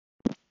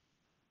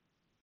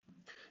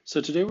So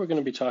today we're going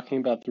to be talking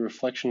about the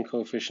reflection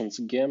coefficients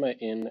gamma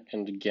in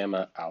and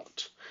gamma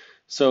out.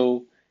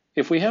 So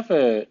if we have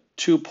a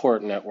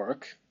two-port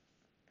network,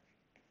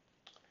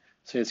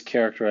 say it's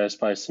characterized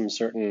by some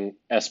certain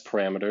S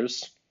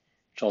parameters,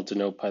 which I'll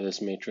denote by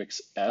this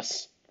matrix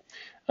S,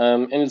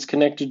 and it's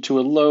connected to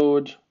a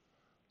load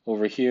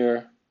over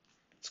here,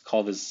 let's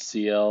call this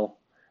ZL,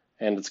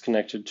 and it's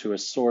connected to a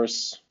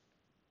source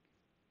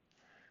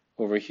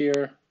over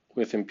here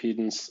with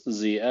impedance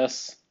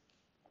ZS.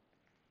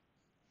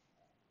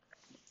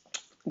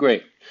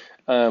 Great.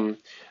 Um,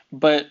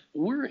 but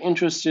we're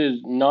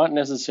interested not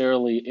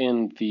necessarily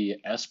in the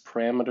S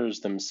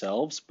parameters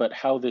themselves, but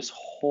how this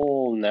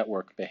whole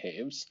network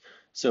behaves.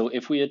 So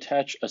if we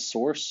attach a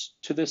source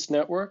to this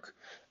network,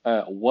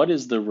 what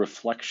is the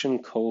reflection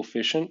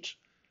coefficient,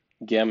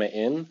 gamma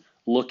in,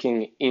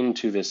 looking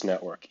into this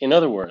network? In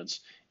other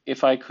words,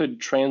 if I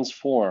could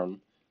transform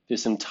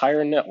this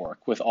entire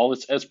network with all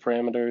its S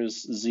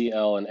parameters,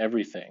 ZL, and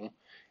everything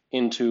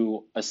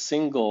into a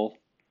single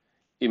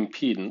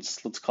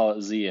impedance, let's call it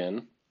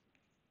Zn,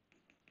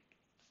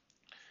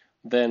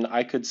 then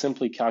I could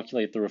simply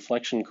calculate the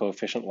reflection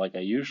coefficient like I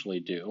usually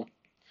do,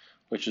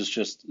 which is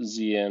just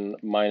Zn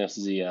minus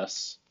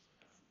Zs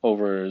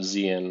over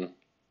Zn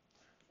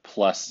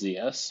plus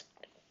Zs.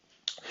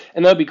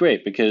 And that would be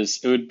great because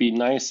it would be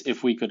nice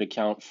if we could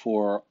account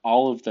for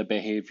all of the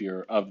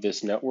behavior of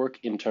this network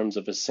in terms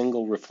of a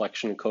single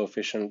reflection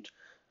coefficient,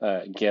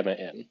 gamma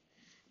in.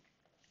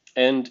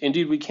 And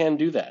indeed, we can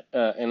do that.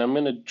 And I'm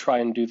going to try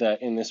and do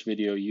that in this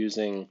video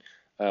using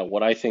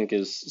what I think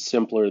is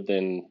simpler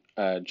than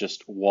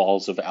just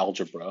walls of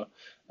algebra,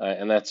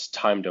 and that's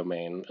time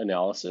domain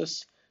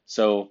analysis.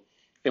 So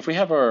if we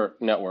have our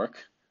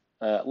network,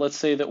 let's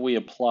say that we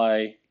have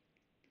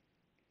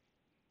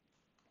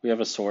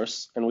a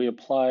source and we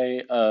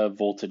apply a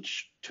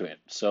voltage to it.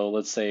 So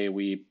let's say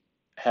we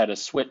had a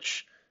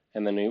switch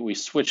and then we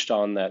switched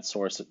on that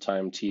source at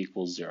time t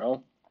equals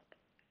 0.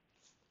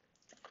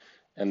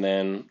 And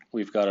then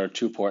we've got our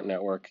two-port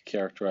network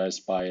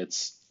characterized by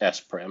its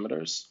S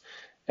parameters.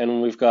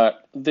 And we've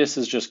got, this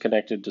is just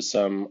connected to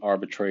some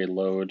arbitrary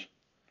load,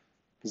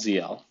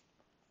 ZL.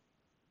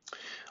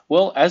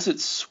 Well, as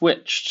it's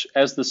switched,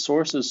 as the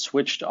source is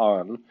switched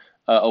on,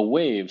 a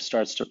wave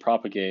starts to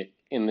propagate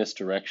in this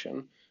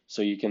direction.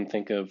 So you can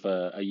think of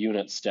a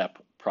unit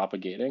step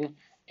propagating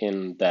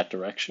in that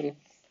direction.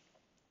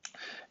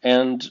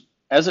 And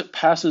as it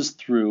passes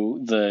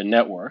through the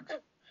network,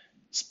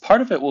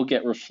 part of it will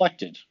get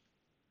reflected.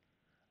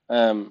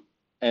 And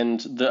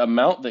the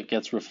amount that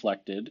gets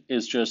reflected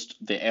is just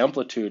the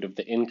amplitude of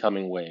the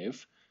incoming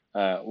wave.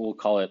 We'll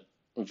call it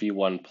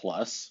V1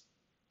 plus.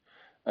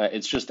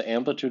 It's just the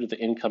amplitude of the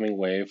incoming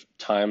wave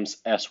times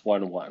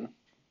S11.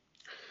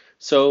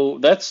 So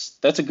that's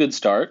a good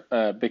start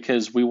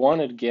because we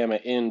wanted gamma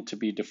in to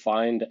be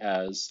defined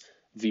as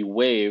the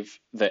wave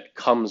that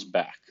comes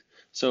back.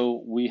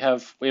 So we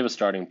have a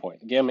starting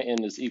point. Gamma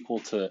in is equal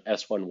to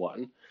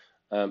S11,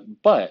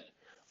 but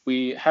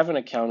we haven't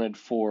accounted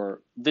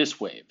for this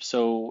wave.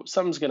 So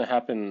something's going to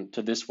happen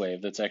to this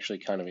wave that's actually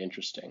kind of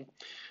interesting.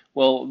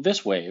 Well,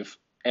 this wave,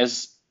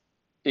 as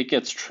it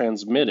gets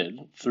transmitted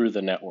through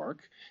the network,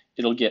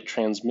 it'll get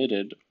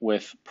transmitted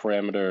with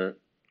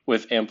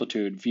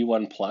amplitude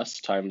V1 plus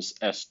times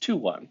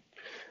S21.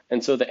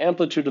 And so the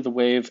amplitude of the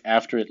wave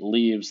after it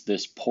leaves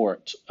this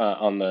port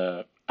on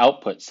the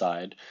output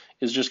side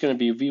is just going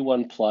to be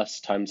V1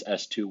 plus times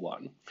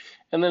S21.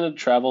 And then it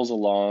travels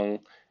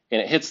along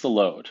and it hits the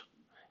load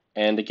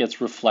and it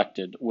gets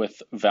reflected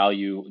with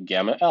value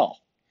gamma L.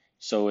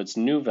 So its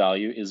new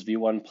value is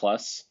V1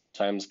 plus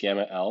times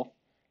gamma L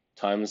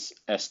times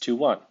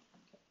S21.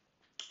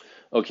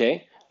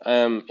 Okay,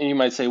 and you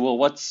might say, well,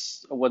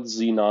 what's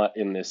Z naught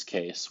in this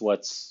case?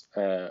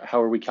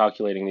 How are we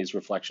calculating these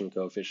reflection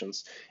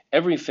coefficients?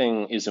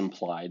 Everything is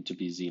implied to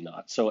be Z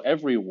naught. So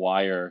every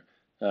wire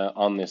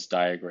on this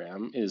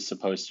diagram is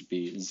supposed to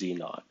be Z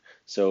naught.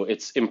 So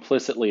it's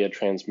implicitly a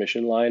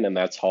transmission line, and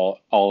that's how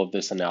all of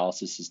this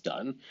analysis is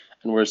done.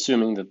 And we're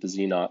assuming that the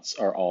Z naughts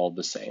are all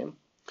the same.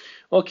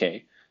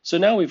 Okay, so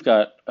now we've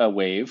got a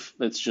wave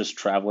that's just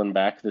traveling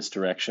back this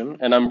direction,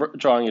 and I'm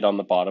drawing it on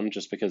the bottom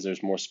just because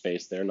there's more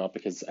space there, not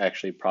because it's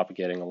actually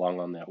propagating along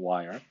on that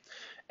wire.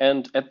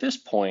 And at this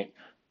point,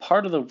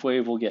 part of the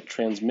wave will get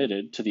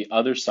transmitted to the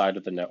other side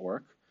of the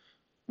network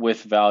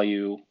with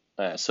value,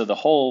 so the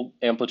whole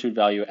amplitude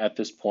value at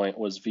this point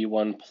was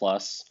V1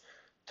 plus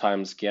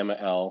times gamma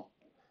L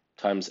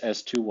times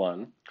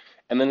S21,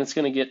 and then it's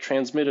going to get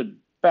transmitted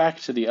back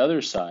to the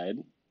other side,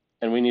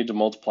 and we need to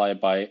multiply it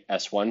by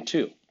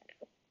S12.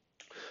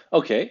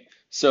 Okay,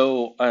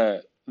 so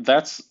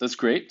that's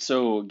great.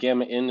 So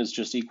gamma in is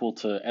just equal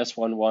to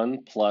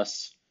S11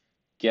 plus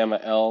gamma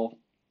L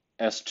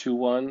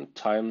S21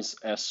 times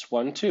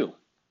S12,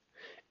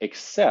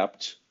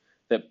 except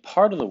that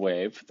part of the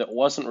wave that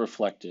wasn't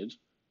reflected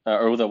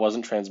or that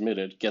wasn't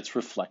transmitted gets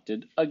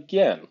reflected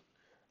again.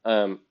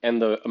 And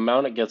the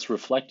amount it gets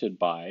reflected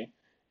by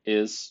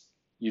is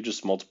you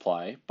just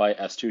multiply by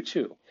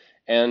S22.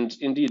 And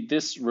indeed,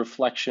 this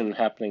reflection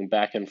happening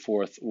back and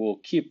forth will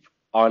keep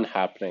on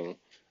happening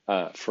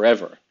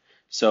forever.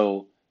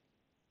 So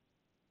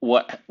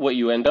what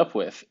you end up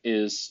with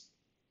is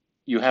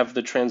you have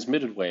the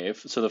transmitted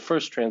wave. So the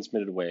first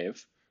transmitted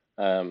wave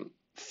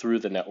through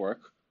the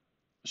network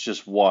is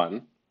just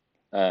one,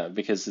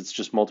 because it's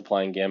just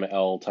multiplying gamma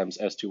L times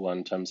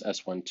S21 times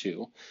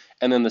S12.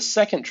 And then the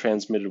second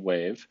transmitted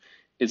wave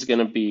is it's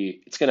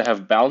going to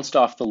have bounced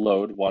off the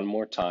load one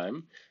more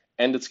time,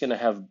 and it's going to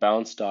have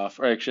bounced off,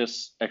 or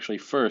actually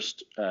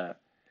first,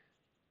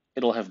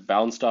 it'll have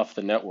bounced off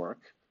the network.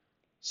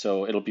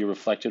 So it'll be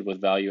reflected with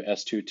value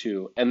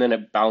S22, and then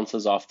it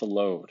bounces off the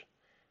load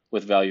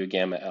with value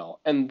gamma L,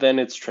 and then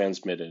it's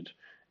transmitted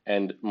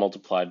and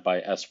multiplied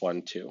by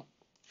S12.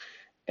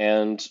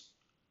 And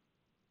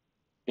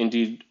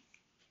indeed,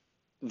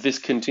 this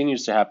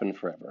continues to happen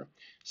forever.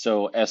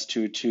 So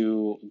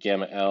S22,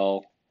 gamma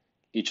L,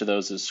 each of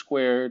those is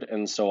squared,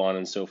 and so on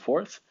and so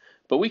forth.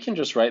 But we can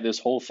just write this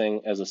whole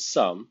thing as a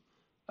sum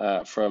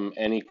from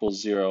n equals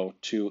 0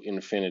 to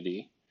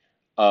infinity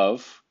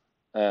of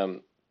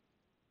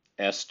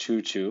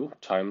S22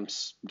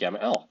 times gamma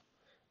L.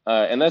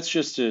 And that's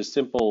just a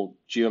simple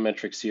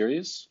geometric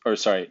series, or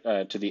sorry,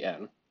 to the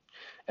n.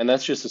 And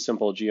that's just a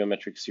simple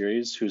geometric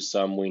series whose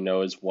sum we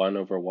know is 1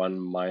 over 1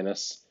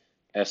 minus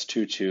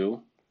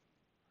S22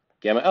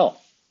 gamma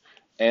L.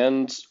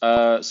 And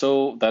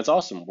so that's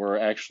awesome. We're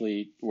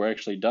actually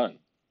done.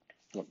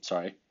 Oh,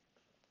 sorry.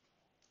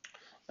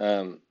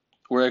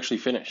 We're actually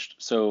finished.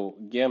 So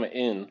gamma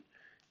in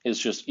is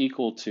just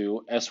equal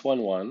to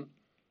S11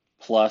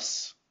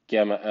 plus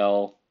gamma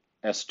L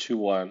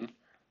S21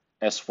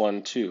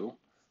 S12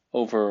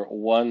 over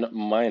 1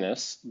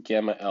 minus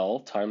gamma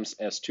L times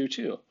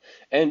S22.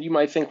 And you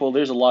might think, well,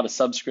 there's a lot of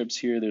subscripts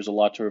here, there's a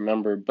lot to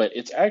remember, but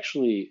it's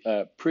actually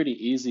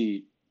pretty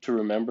easy to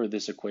remember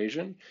this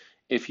equation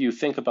if you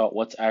think about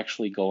what's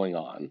actually going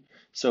on.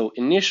 So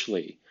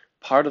initially,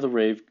 part of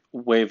the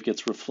wave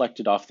gets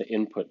reflected off the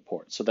input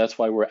port. So that's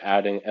why we're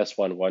adding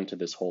S11 to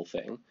this whole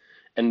thing.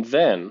 And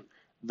then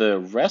the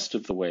rest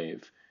of the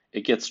wave,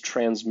 it gets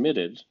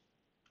transmitted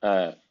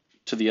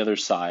to the other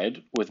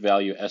side with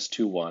value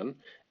S21,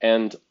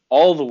 and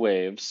all the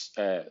waves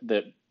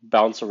that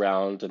bounce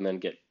around and then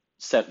get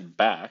sent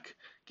back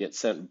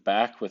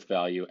with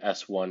value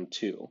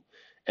S12.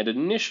 And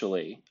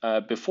initially,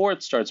 before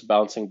it starts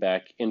bouncing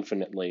back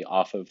infinitely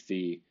off of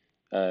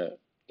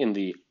in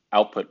the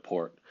output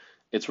port,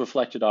 it's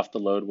reflected off the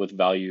load with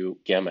value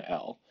gamma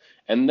L.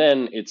 And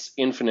then it's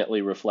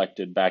infinitely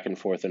reflected back and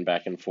forth and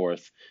back and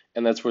forth.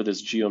 And that's where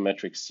this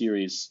geometric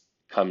series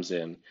comes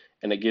in.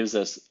 And it gives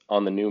us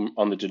on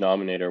the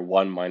denominator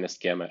 1 minus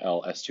gamma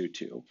L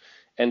S22.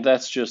 And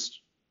that's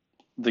just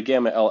the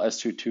gamma L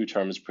S22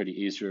 term is pretty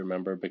easy to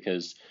remember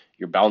because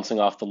you're bouncing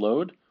off the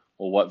load.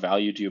 Well, what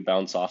value do you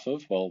bounce off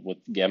of? Well, with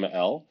gamma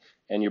L,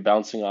 and you're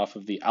bouncing off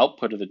of the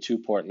output of the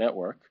two-port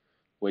network,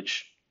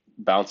 which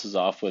bounces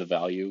off with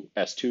value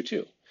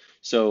S22.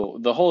 So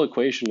the whole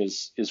equation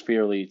is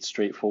fairly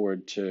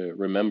straightforward to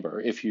remember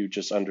if you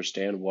just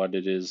understand what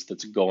it is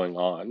that's going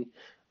on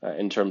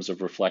in terms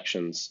of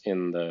reflections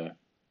in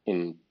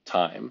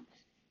time.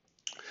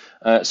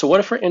 So what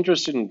if we're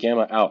interested in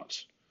gamma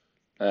out,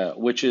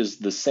 which is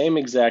the same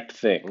exact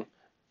thing,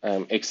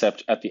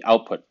 except at the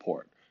output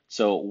port?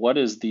 So what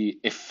is the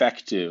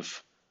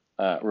effective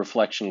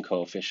reflection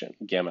coefficient,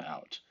 gamma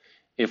out?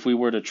 If we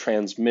were to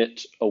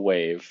transmit a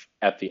wave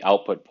at the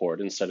output port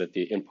instead of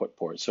the input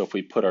port, so if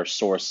we put our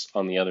source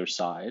on the other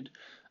side,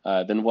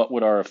 then what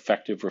would our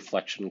effective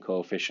reflection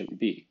coefficient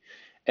be?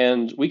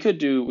 And we could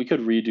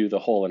redo the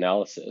whole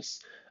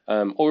analysis,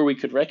 or we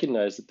could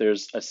recognize that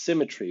there's a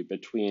symmetry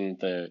between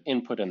the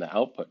input and the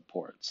output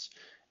ports.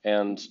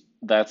 And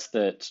that's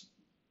that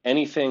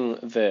anything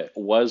that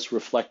was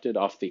reflected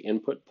off the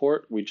input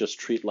port, we just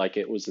treat like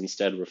it was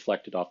instead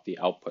reflected off the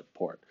output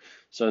port.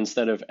 So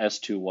instead of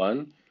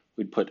S21,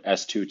 we'd put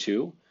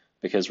S22,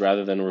 because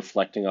rather than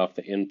reflecting off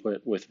the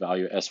input with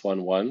value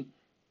S11,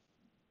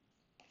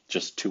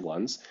 just two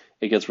ones,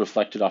 it gets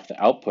reflected off the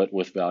output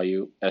with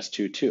value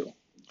S22.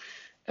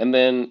 And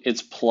then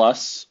it's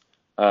plus,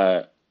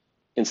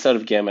 instead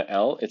of gamma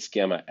L, it's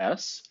gamma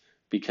S,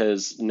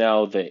 because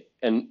now the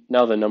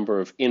number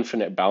of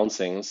infinite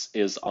bouncings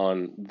is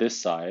on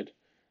this side,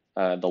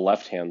 the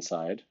left-hand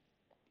side.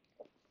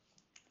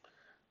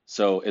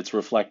 So it's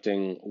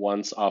reflecting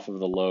once off of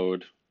the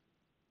load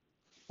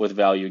with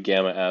value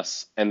gamma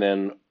S, and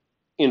then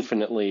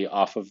infinitely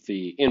off of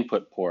the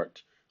input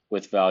port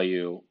with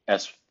value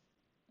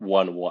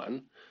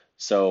S11.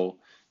 So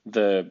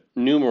the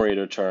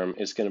numerator term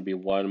is going to be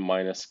 1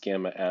 minus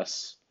gamma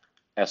S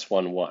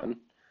S11,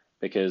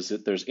 because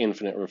there's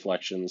infinite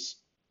reflections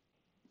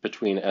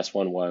between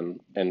S11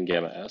 and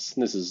gamma S.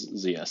 And this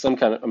is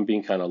ZS. I'm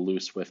being kind of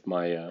loose with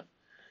my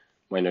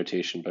my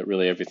notation, but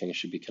really everything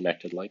should be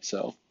connected like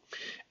so.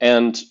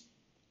 And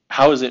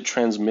how is it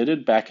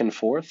transmitted back and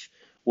forth?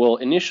 Well,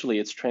 initially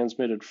it's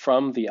transmitted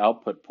from the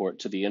output port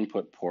to the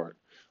input port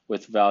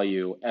with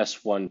value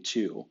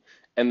S12.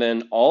 And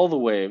then all the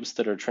waves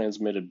that are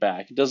transmitted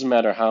back, it doesn't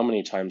matter how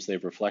many times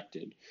they've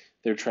reflected,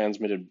 they're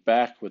transmitted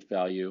back with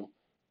value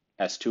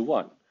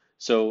S21.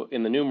 So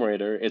in the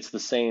numerator, it's the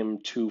same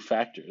two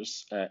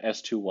factors,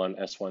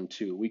 S21,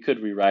 S12. We could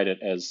rewrite it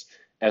as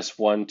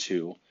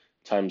S12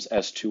 times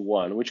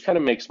S21, which kind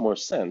of makes more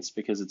sense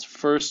because it's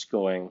first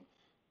going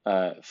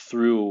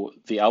through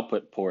the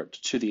output port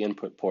to the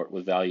input port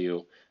with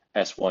value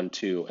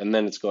S12, and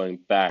then it's going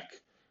back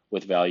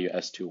with value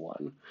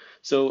S21.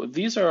 So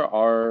these are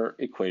our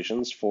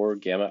equations for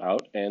gamma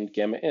out and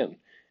gamma in.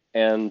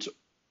 And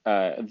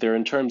they're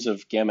in terms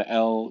of gamma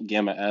L,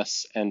 gamma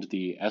S, and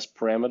the S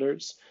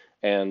parameters.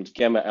 And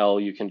gamma L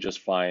you can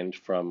just find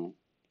from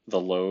the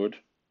load.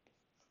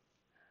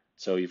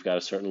 So you've got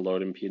a certain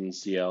load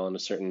impedance ZL and a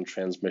certain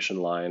transmission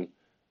line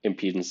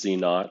impedance Z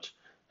naught.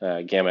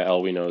 Gamma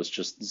L we know is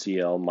just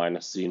ZL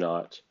minus Z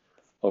naught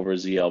over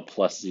ZL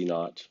plus Z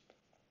naught.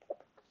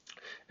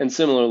 And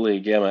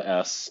similarly, gamma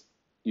S,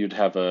 you'd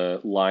have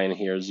a line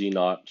here, Z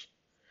naught,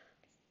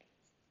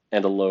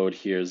 and a load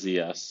here,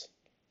 ZS.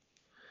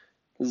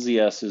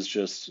 ZS is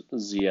just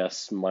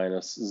ZS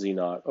minus Z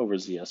naught over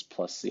ZS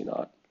plus Z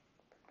naught.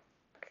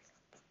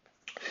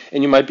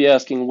 And you might be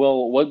asking,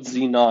 well, what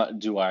Z naught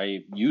do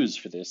I use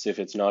for this if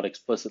it's not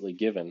explicitly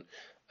given?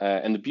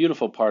 And the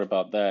beautiful part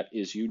about that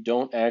is you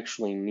don't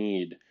actually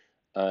need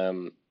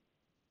a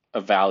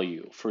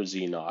value for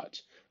Z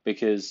naught,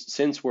 because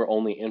since we're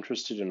only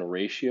interested in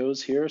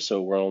ratios here,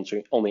 so we're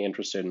only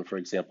interested in, for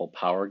example,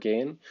 power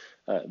gain,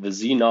 the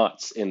Z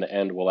naughts in the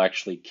end will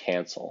actually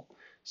cancel.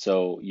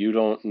 So you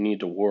don't need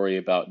to worry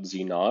about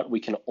Z naught. We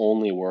can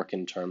only work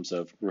in terms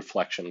of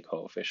reflection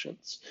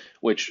coefficients,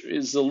 which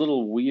is a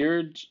little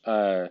weird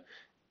to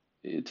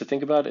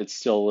think about. It's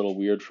still a little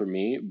weird for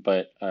me,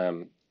 but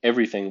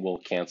everything will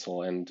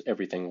cancel and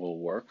everything will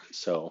work.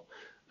 So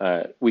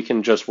we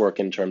can just work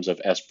in terms of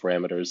S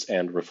parameters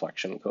and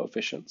reflection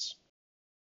coefficients.